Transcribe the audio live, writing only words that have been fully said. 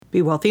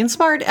Be Wealthy and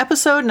Smart,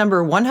 episode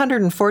number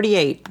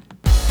 148.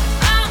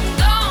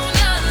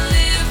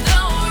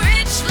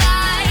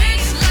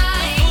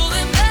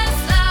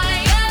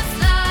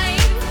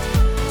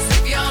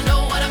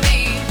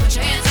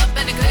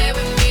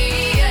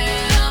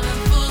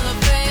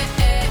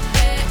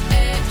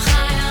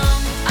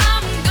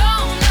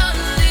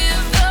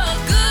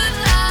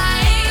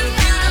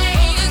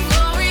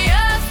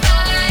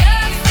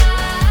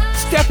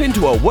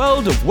 Into a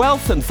world of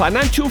wealth and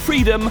financial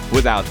freedom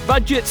without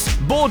budgets,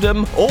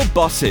 boredom, or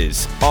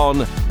bosses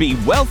on Be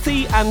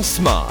Wealthy and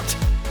Smart.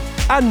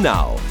 And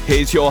now,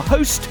 here's your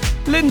host,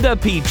 Linda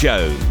P.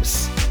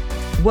 Jones.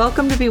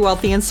 Welcome to Be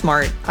Wealthy and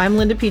Smart. I'm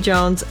Linda P.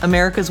 Jones,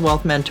 America's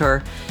Wealth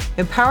Mentor,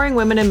 empowering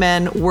women and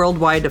men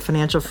worldwide to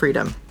financial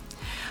freedom.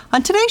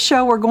 On today's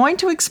show, we're going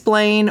to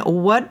explain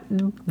what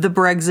the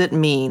Brexit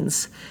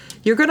means.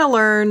 You're going to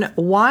learn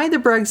why the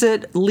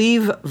Brexit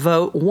leave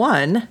vote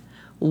won,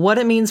 what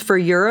it means for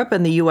Europe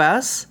and the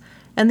U.S.,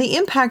 and the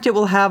impact it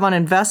will have on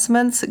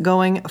investments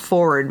going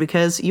forward,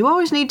 because you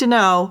always need to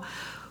know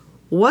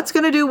what's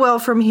going to do well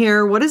from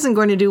here, what isn't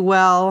going to do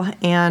well,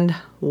 and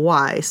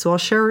why. So I'll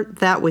share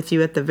that with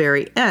you at the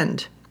very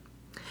end.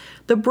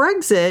 The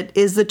Brexit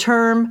is the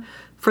term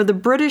for the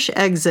British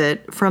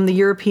exit from the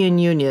European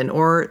Union,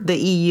 or the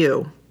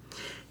EU.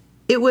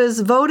 It was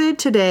voted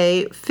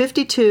today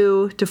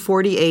 52 to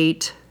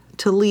 48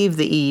 to leave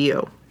the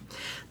EU.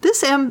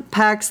 This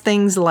impacts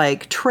things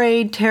like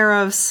trade,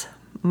 tariffs,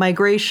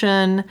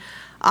 migration,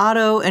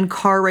 auto and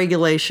car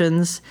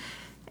regulations,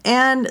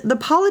 and the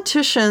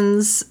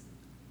politicians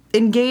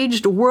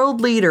engaged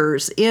world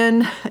leaders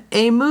in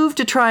a move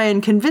to try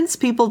and convince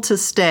people to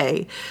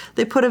stay.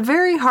 They put a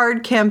very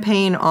hard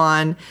campaign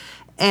on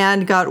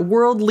and got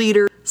world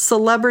leaders,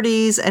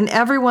 celebrities, and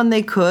everyone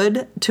they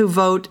could to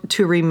vote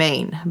to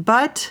remain.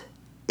 But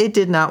it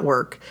did not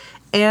work,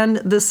 and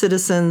the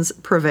citizens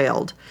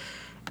prevailed.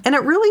 And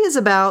it really is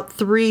about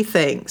three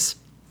things.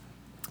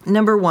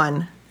 Number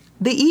one,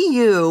 the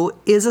EU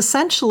is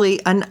essentially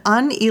an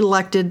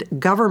unelected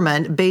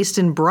government based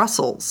in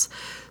Brussels.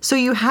 So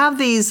you have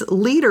these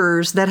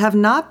leaders that have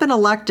not been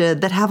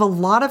elected, that have a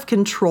lot of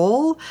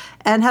control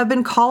and have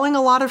been calling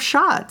a lot of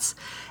shots.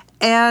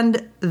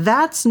 And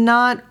that's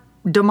not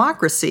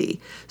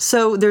democracy.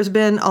 So there's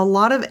been a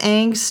lot of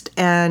angst,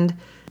 and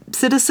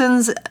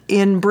citizens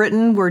in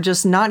Britain were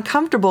just not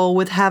comfortable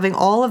with having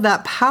all of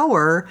that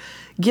power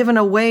given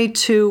away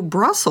to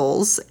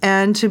Brussels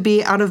and to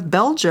be out of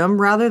Belgium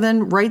rather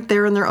than right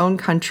there in their own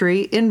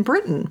country in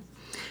Britain.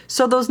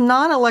 So those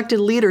non-elected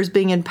leaders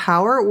being in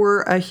power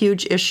were a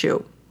huge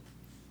issue.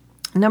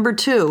 Number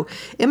two,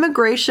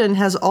 immigration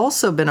has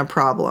also been a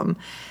problem.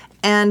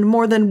 And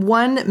more than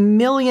 1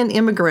 million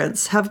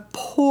immigrants have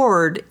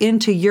poured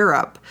into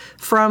Europe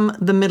from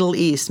the Middle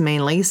East,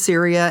 mainly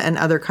Syria and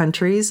other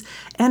countries.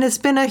 And it's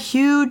been a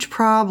huge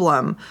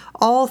problem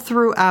all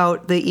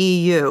throughout the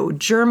EU.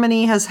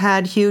 Germany has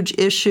had huge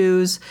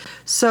issues.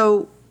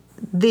 So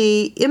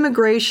the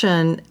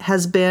immigration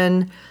has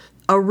been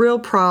a real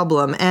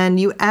problem. And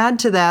you add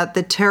to that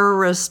the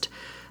terrorist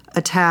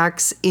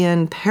attacks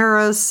in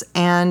Paris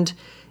and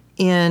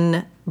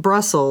in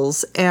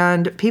Brussels,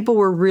 and people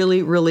were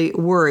really, really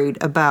worried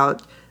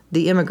about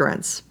the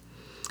immigrants.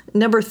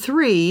 Number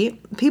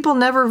three, people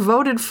never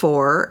voted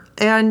for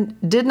and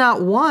did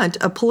not want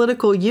a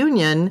political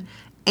union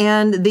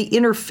and the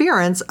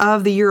interference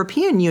of the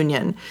European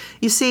Union.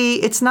 You see,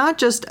 it's not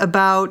just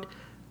about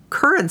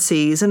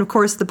currencies, and of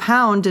course the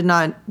pound did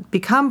not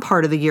become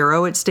part of the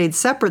euro, it stayed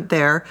separate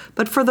there,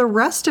 but for the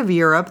rest of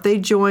Europe they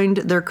joined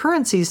their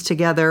currencies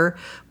together,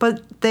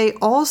 but they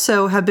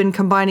also have been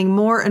combining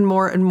more and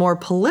more and more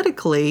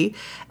politically,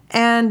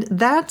 and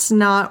that's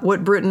not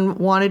what Britain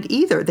wanted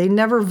either. They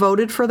never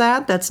voted for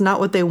that, that's not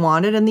what they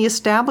wanted, and the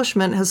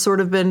establishment has sort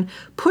of been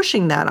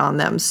pushing that on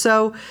them.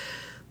 So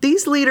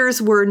these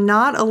leaders were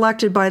not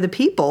elected by the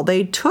people.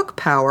 They took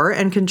power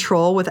and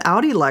control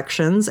without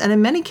elections, and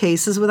in many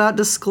cases without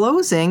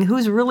disclosing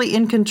who's really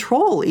in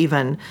control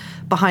even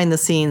behind the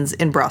scenes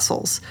in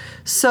Brussels.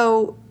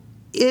 So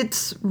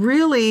it's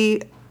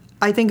really,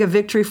 I think, a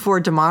victory for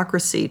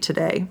democracy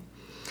today.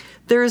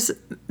 There's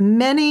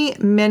many,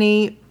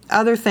 many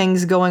other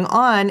things going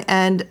on,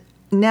 and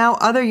now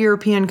other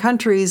European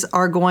countries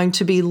are going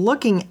to be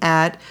looking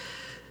at,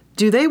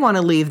 do they want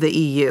to leave the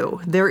EU?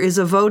 There is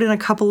a vote in a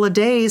couple of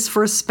days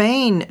for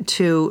Spain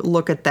to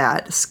look at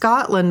that.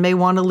 Scotland may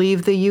want to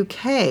leave the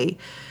UK.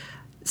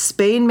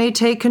 Spain may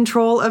take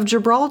control of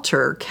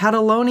Gibraltar.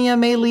 Catalonia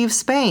may leave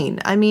Spain.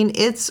 I mean,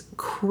 it's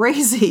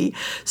crazy.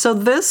 So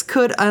this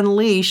could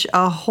unleash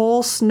a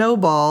whole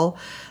snowball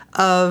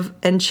of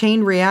and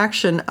chain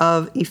reaction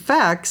of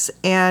effects,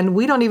 and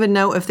we don't even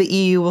know if the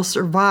EU will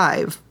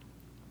survive.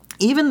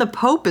 Even the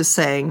Pope is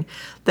saying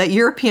that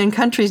European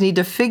countries need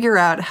to figure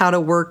out how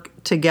to work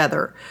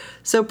together.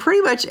 So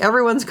pretty much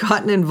everyone's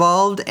gotten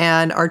involved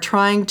and are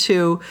trying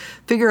to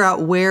figure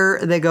out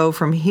where they go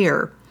from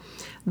here.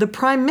 The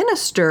Prime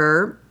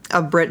Minister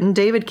of Britain,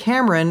 David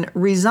Cameron,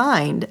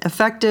 resigned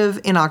effective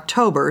in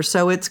October.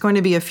 So it's going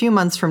to be a few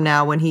months from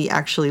now when he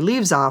actually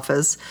leaves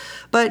office.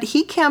 But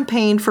he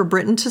campaigned for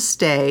Britain to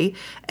stay.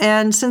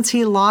 And since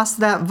he lost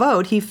that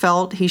vote, he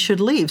felt he should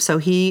leave. So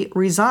he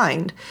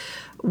resigned.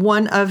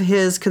 One of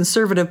his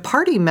Conservative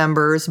Party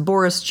members,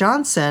 Boris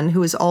Johnson,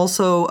 who is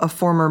also a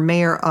former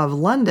mayor of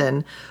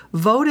London,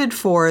 voted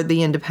for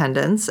the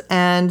independence,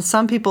 and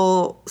some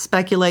people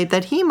speculate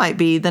that he might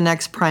be the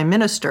next prime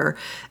minister.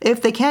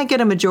 If they can't get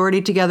a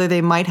majority together,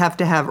 they might have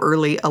to have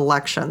early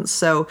elections.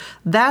 So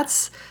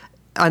that's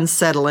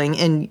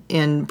unsettling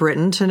in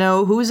Britain to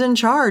know who's in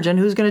charge and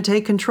who's going to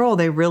take control.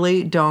 They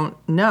really don't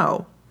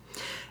know.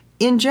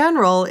 In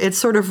general, it's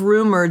sort of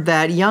rumored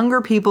that younger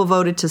people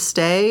voted to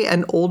stay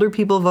and older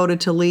people voted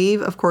to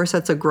leave. Of course,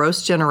 that's a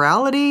gross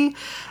generality,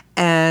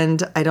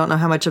 and I don't know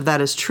how much of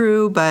that is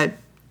true, but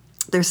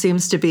there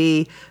seems to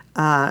be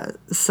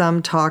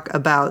some talk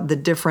about the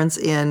difference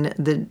in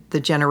the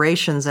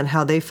generations and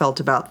how they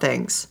felt about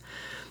things.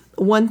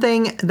 One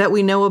thing that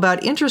we know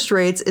about interest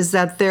rates is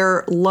that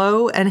they're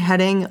low and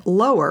heading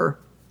lower,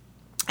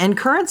 and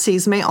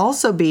currencies may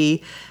also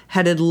be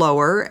headed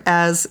lower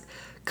as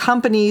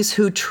companies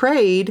who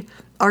trade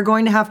are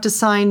going to have to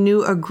sign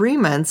new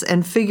agreements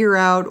and figure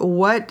out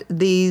what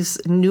these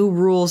new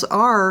rules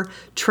are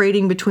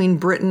trading between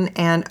Britain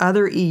and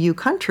other EU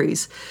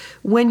countries.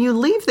 When you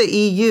leave the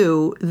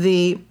EU,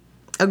 the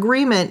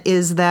agreement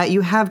is that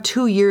you have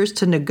 2 years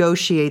to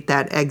negotiate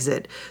that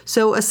exit.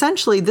 So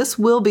essentially, this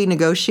will be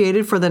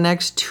negotiated for the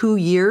next 2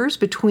 years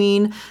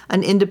between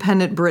an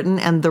independent Britain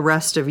and the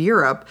rest of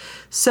Europe.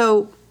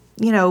 So,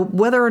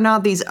 whether or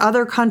not these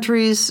other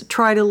countries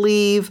try to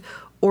leave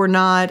or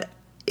not,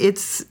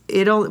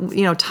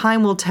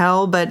 time will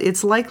tell, but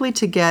it's likely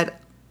to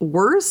get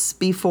worse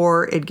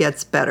before it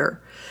gets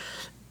better.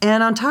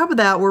 And on top of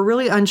that, we're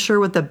really unsure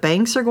what the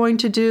banks are going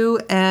to do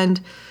and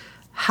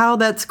how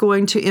that's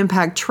going to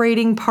impact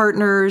trading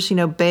partners.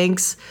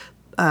 Banks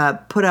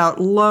put out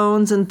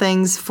loans and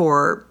things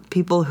for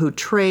people who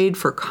trade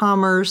for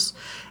commerce,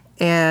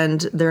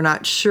 and they're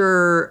not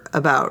sure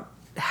about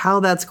how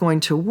that's going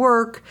to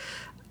work.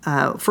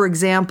 For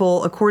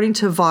example, according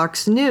to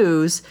Vox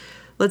News,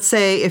 let's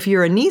say if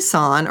you're a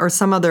Nissan or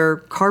some other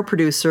car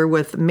producer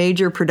with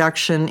major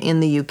production in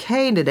the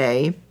UK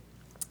today,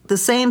 the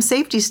same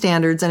safety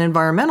standards and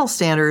environmental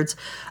standards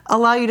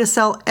allow you to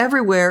sell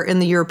everywhere in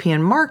the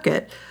European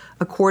market,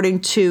 according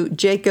to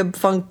Jacob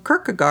Funk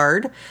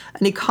Kirkegaard,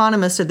 an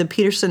economist at the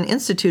Peterson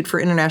Institute for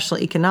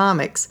International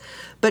Economics.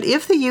 But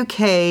if the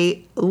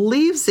UK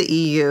leaves the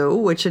EU,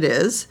 which it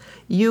is,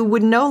 you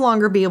would no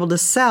longer be able to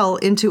sell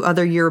into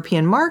other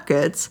European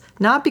markets,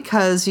 not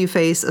because you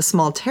face a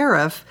small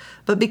tariff,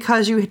 but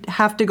because you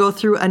have to go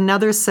through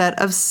another set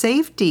of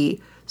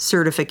safety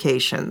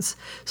certifications.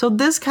 So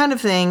this kind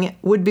of thing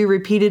would be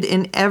repeated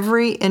in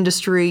every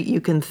industry you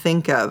can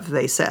think of,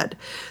 they said.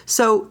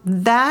 So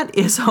that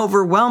is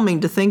overwhelming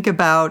to think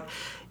about.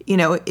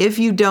 If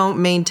you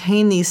don't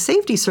maintain these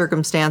safety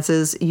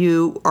circumstances,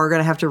 you are going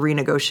to have to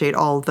renegotiate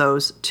all of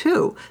those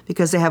too,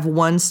 because they have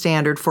one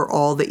standard for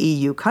all the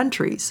EU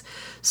countries.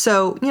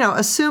 So,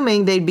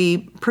 assuming they'd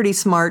be pretty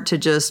smart to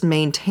just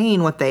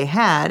maintain what they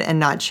had and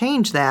not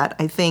change that,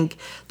 I think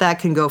that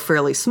can go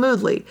fairly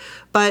smoothly.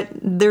 But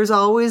there's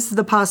always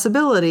the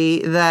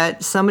possibility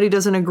that somebody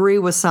doesn't agree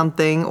with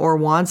something or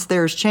wants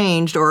theirs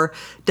changed or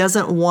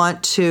doesn't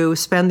want to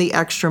spend the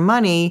extra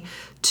money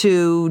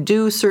to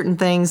do certain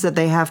things that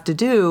they have to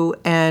do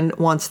and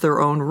wants their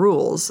own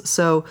rules.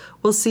 So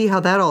we'll see how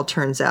that all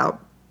turns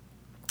out.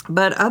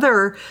 But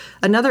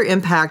another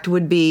impact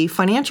would be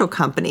financial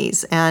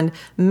companies, and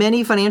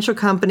many financial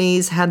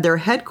companies had their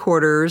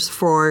headquarters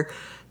for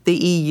the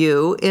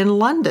EU in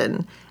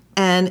London.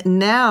 And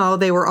now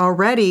they were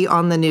already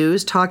on the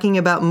news talking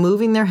about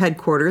moving their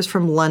headquarters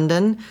from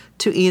London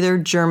to either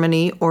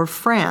Germany or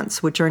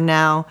France, which are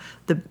now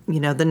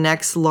the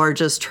next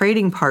largest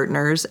trading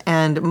partners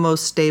and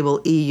most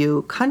stable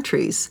EU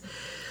countries.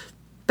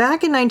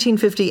 Back in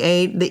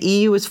 1958, the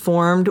EU was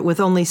formed with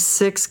only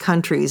 6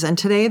 countries, and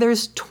today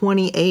there's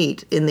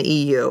 28 in the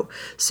EU.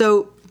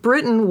 So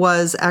Britain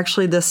was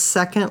actually the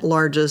second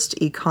largest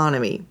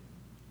economy.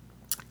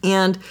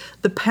 And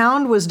the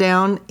pound was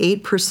down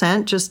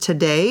 8% just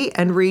today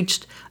and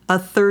reached a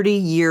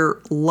 30-year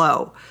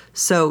low.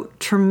 So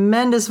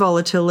tremendous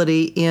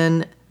volatility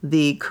in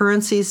the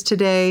currencies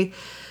today.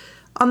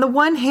 On the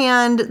one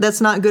hand,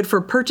 that's not good for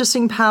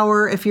purchasing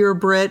power if you're a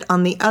Brit.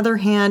 On the other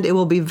hand, it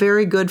will be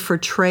very good for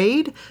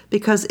trade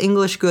because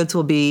English goods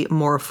will be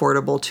more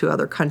affordable to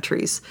other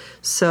countries.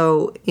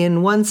 So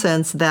in one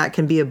sense, that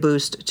can be a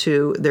boost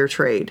to their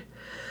trade.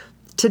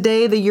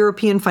 Today, the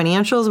European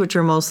financials, which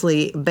are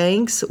mostly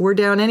banks, were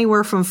down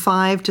anywhere from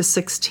 5 to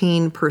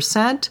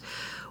 16%,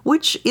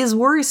 which is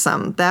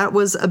worrisome. That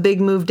was a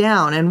big move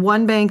down. And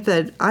one bank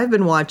that I've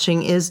been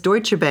watching is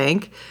Deutsche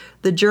Bank,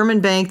 the German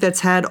bank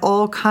that's had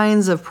all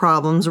kinds of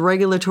problems,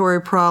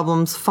 regulatory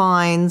problems,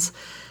 fines,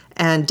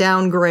 and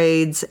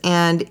downgrades,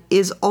 and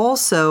is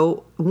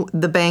also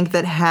the bank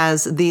that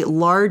has the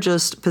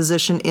largest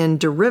position in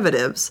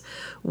derivatives,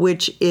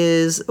 which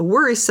is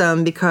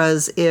worrisome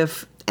because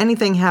if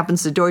anything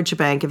happens to Deutsche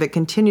Bank, if it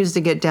continues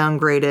to get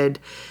downgraded,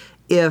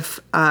 if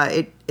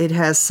it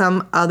has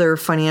some other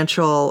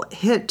financial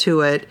hit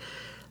to it,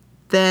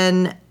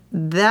 then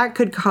that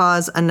could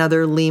cause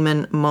another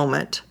Lehman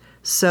moment.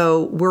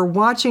 So we're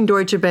watching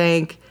Deutsche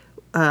Bank.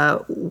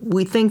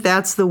 We think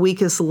that's the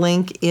weakest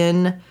link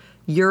in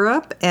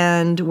Europe,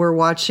 and we're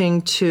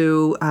watching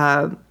to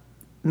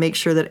make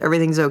sure that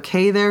everything's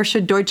okay there.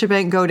 Should Deutsche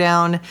Bank go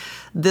down,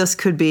 this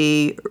could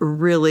be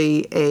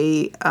really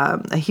a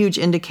huge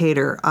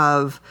indicator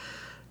of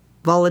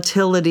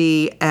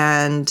volatility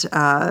and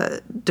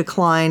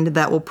decline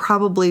that will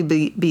probably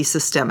be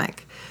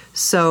systemic.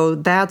 So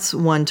that's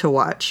one to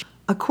watch.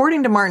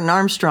 According to Martin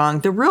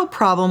Armstrong, the real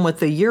problem with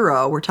the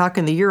euro, we're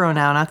talking the euro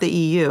now, not the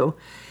EU,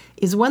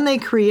 is when they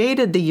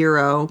created the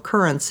euro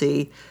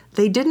currency,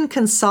 they didn't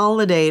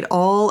consolidate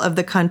all of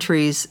the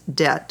countries'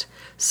 debt.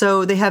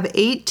 So they have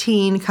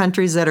 18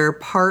 countries that are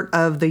part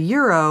of the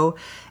euro,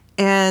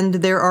 and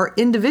there are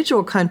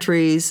individual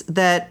countries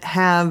that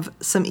have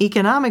some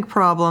economic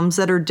problems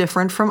that are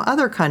different from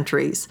other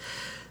countries.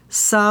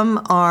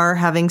 Some are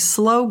having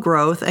slow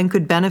growth and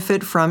could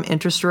benefit from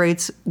interest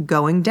rates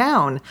going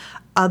down.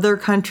 Other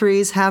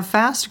countries have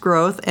fast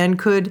growth and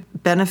could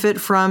benefit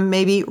from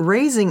maybe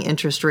raising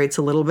interest rates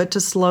a little bit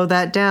to slow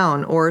that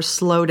down or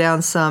slow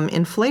down some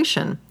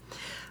inflation.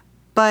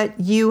 But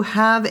you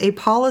have a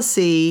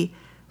policy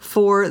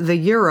for the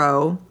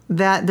euro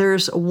that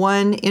there's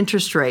one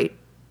interest rate.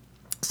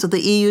 So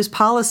the EU's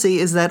policy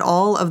is that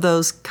all of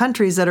those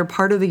countries that are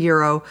part of the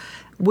euro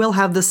will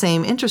have the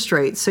same interest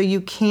rate. So you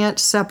can't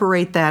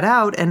separate that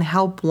out and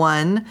help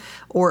one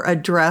or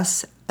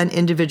address an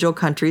individual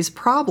country's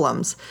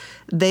problems.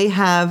 They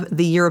have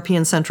the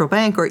European Central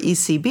Bank, or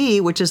ECB,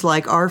 which is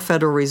like our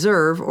Federal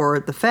Reserve or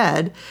the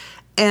Fed.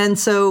 And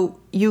so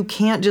you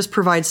can't just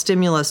provide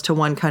stimulus to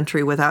one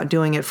country without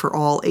doing it for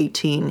all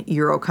 18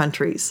 euro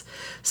countries.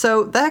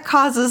 So that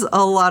causes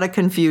a lot of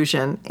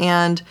confusion.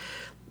 And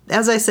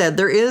as I said,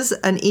 there is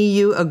an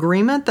EU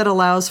agreement that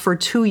allows for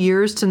 2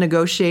 years to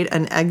negotiate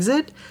an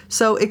exit.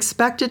 So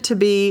expect it to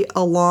be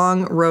a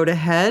long road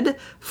ahead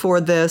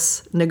for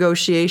this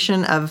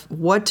negotiation of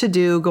what to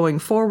do going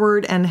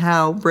forward and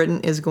how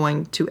Britain is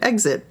going to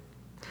exit.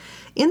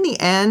 In the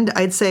end,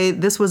 I'd say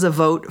this was a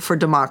vote for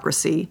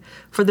democracy,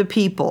 for the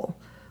people,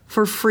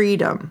 for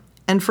freedom,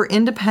 and for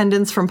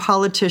independence from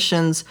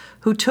politicians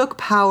who took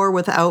power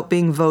without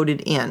being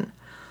voted in.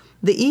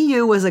 The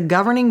EU was a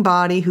governing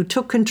body who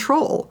took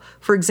control,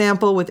 for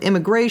example, with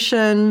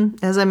immigration,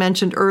 as I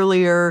mentioned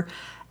earlier.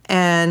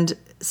 And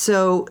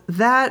so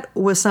that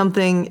was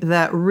something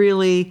that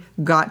really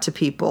got to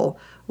people,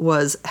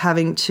 was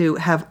having to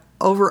have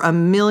over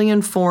 1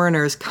 million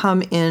foreigners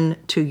come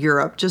into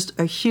Europe, just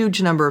a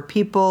huge number of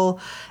people,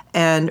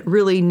 and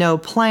really no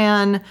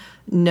plan,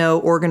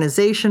 no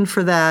organization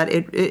for that.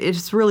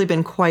 It's really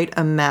been quite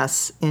a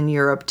mess in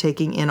Europe,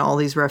 taking in all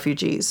these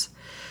refugees.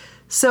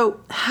 So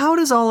how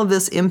does all of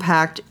this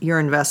impact your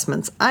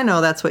investments? I know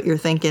that's what you're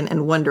thinking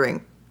and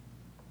wondering.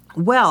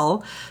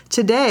 Well,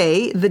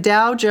 today, the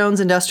Dow Jones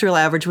Industrial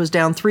Average was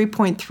down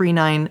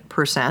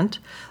 3.39%.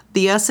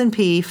 The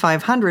S&P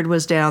 500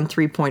 was down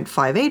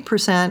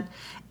 3.58%,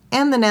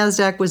 and the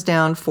NASDAQ was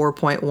down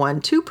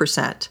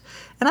 4.12%.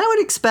 And I would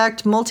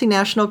expect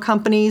multinational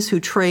companies who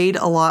trade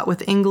a lot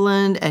with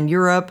England and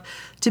Europe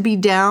to be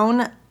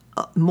down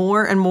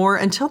more and more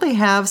until they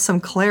have some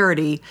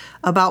clarity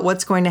about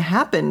what's going to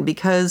happen.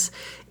 Because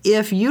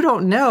if you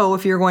don't know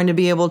if you're going to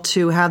be able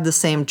to have the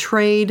same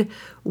trade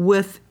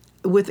with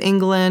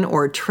England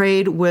or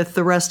trade with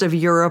the rest of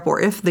Europe, or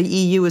if the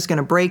EU is going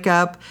to break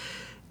up,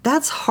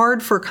 that's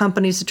hard for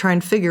companies to try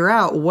and figure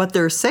out what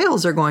their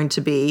sales are going to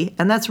be,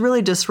 and that's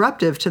really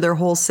disruptive to their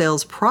whole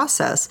sales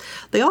process.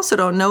 They also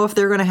don't know if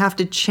they're going to have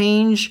to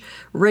change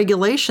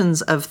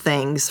regulations of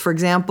things. For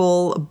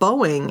example,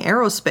 Boeing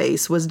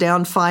Aerospace was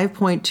down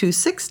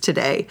 5.26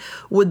 today.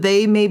 Would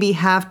they maybe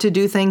have to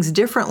do things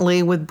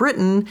differently with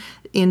Britain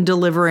in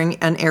delivering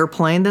an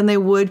airplane than they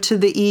would to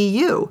the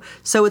EU?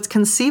 So it's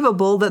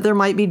conceivable that there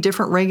might be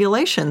different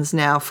regulations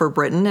now for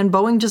Britain, and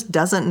Boeing just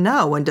doesn't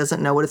know what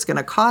it's going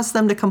to cost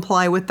them to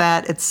comply with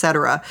that,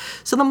 etc.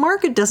 So the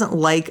market doesn't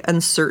like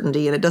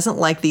uncertainty, and it doesn't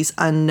like these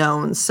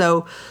unknowns.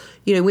 So,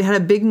 we had a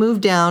big move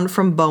down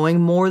from Boeing,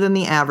 more than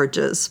the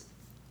averages.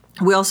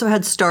 We also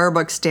had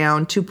Starbucks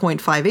down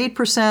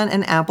 2.58%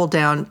 and Apple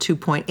down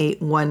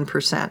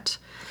 2.81%.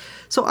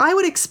 So I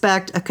would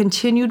expect a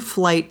continued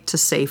flight to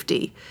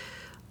safety.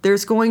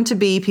 There's going to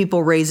be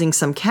people raising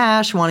some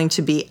cash, wanting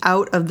to be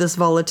out of this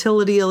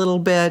volatility a little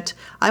bit.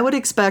 I would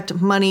expect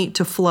money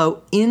to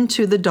flow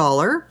into the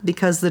dollar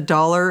because the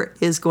dollar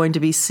is going to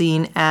be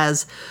seen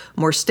as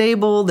more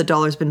stable. The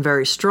dollar's been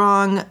very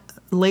strong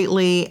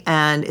lately,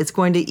 and it's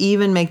going to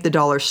even make the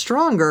dollar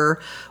stronger,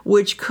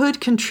 which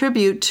could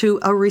contribute to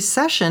a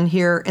recession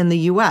here in the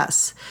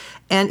U.S.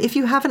 And if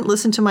you haven't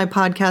listened to my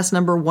podcast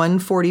number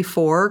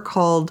 144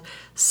 called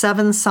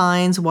 7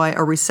 Signs Why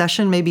a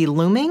Recession May Be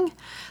Looming,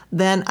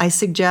 then I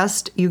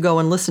suggest you go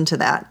and listen to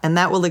that. And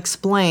that will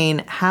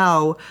explain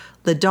how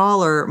the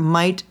dollar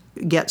might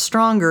get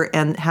stronger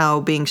and how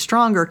being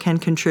stronger can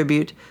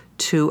contribute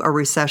to a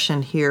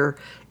recession here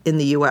in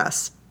the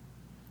U.S.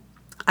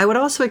 I would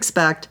also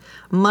expect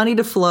money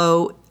to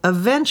flow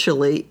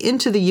eventually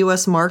into the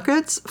U.S.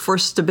 markets for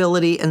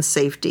stability and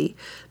safety,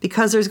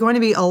 because there's going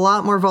to be a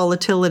lot more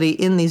volatility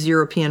in these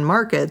European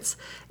markets.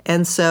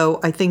 And so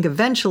I think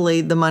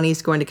eventually the money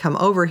is going to come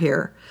over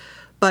here.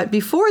 But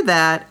before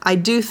that, I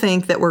do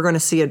think that we're going to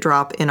see a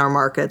drop in our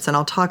markets, and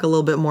I'll talk a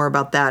little bit more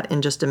about that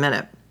in just a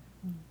minute.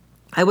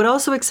 I would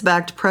also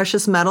expect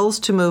precious metals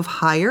to move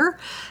higher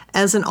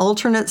as an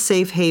alternate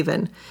safe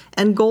haven.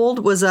 And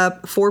gold was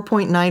up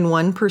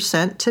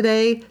 4.91%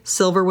 today.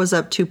 Silver was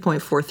up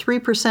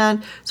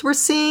 2.43%. So we're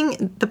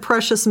seeing the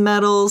precious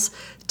metals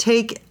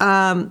take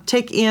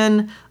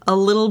in a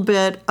little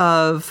bit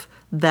of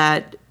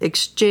that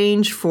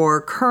exchange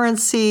for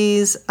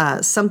currencies,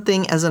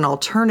 something as an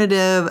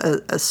alternative,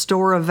 a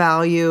store of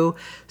value.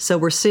 So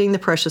we're seeing the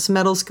precious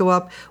metals go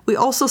up. We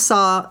also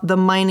saw the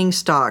mining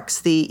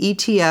stocks, the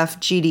ETF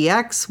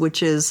GDX,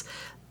 which is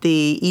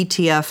the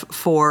ETF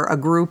for a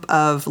group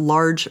of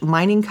large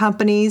mining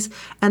companies,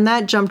 and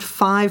that jumped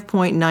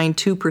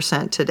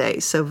 5.92% today.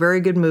 So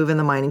very good move in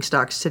the mining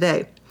stocks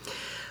today.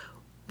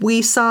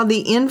 We saw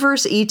the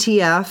inverse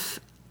ETF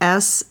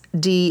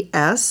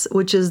SDS,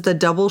 which is the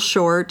double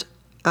short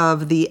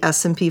of the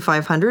S&P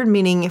 500,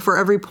 meaning for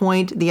every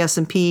point the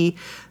S&P,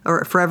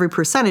 or for every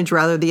percentage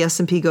rather, the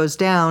S&P goes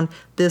down,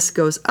 this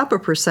goes up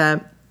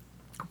 1%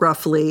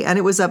 roughly, and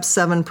it was up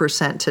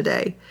 7%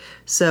 today.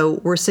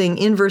 So we're seeing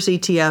inverse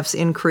ETFs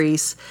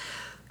increase.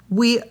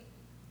 We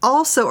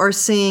also are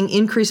seeing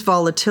increased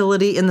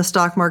volatility in the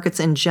stock markets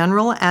in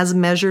general, as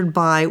measured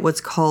by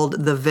what's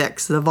called the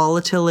VIX, the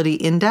Volatility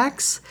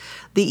Index.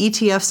 The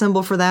ETF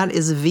symbol for that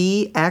is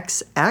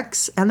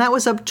VXX, and that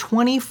was up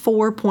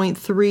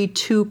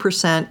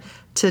 24.32%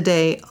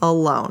 today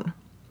alone.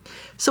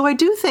 So I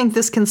do think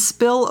this can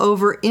spill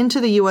over into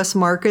the U.S.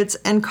 markets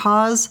and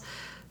cause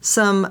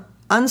some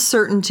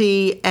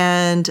uncertainty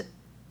and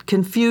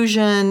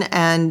confusion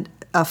and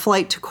a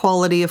flight to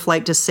quality, a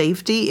flight to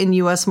safety in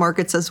U.S.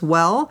 markets as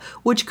well,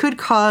 which could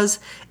cause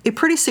a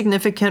pretty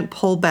significant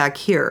pullback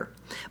here.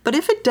 But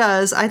if it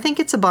does, I think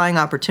it's a buying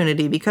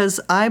opportunity because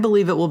I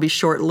believe it will be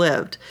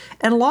short-lived.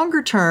 And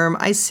longer term,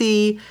 I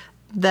see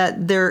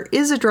that there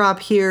is a drop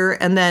here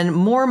and then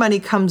more money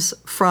comes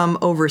from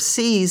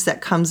overseas that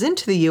comes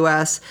into the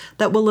U.S.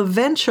 that will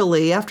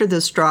eventually, after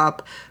this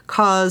drop,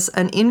 cause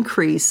an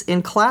increase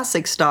in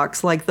classic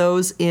stocks like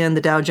those in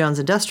the Dow Jones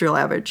Industrial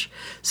Average.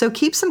 So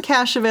keep some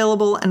cash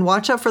available and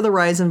watch out for the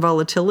rise in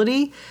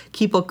volatility.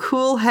 Keep a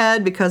cool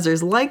head because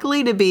there's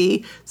likely to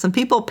be some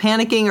people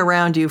panicking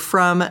around you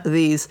from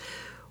these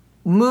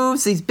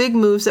moves, these big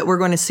moves that we're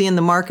going to see in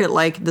the market,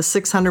 like the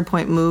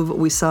 600-point move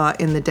we saw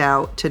in the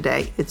Dow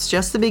today. It's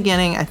just the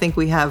beginning. I think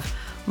we have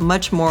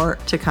much more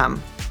to come.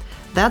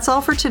 That's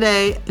all for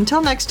today.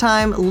 Until next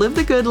time, live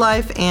the good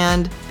life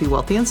and be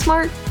wealthy and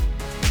smart.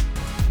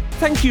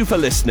 Thank you for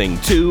listening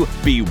to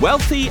Be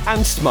Wealthy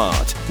and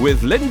Smart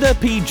with Linda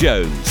P.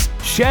 Jones.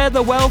 Share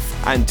the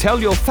wealth and tell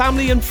your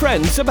family and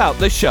friends about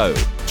the show.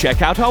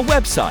 Check out our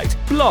website,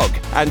 blog,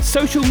 and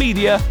social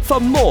media for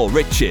more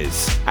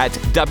riches at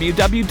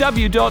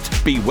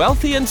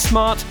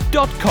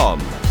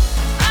www.bewealthyandsmart.com.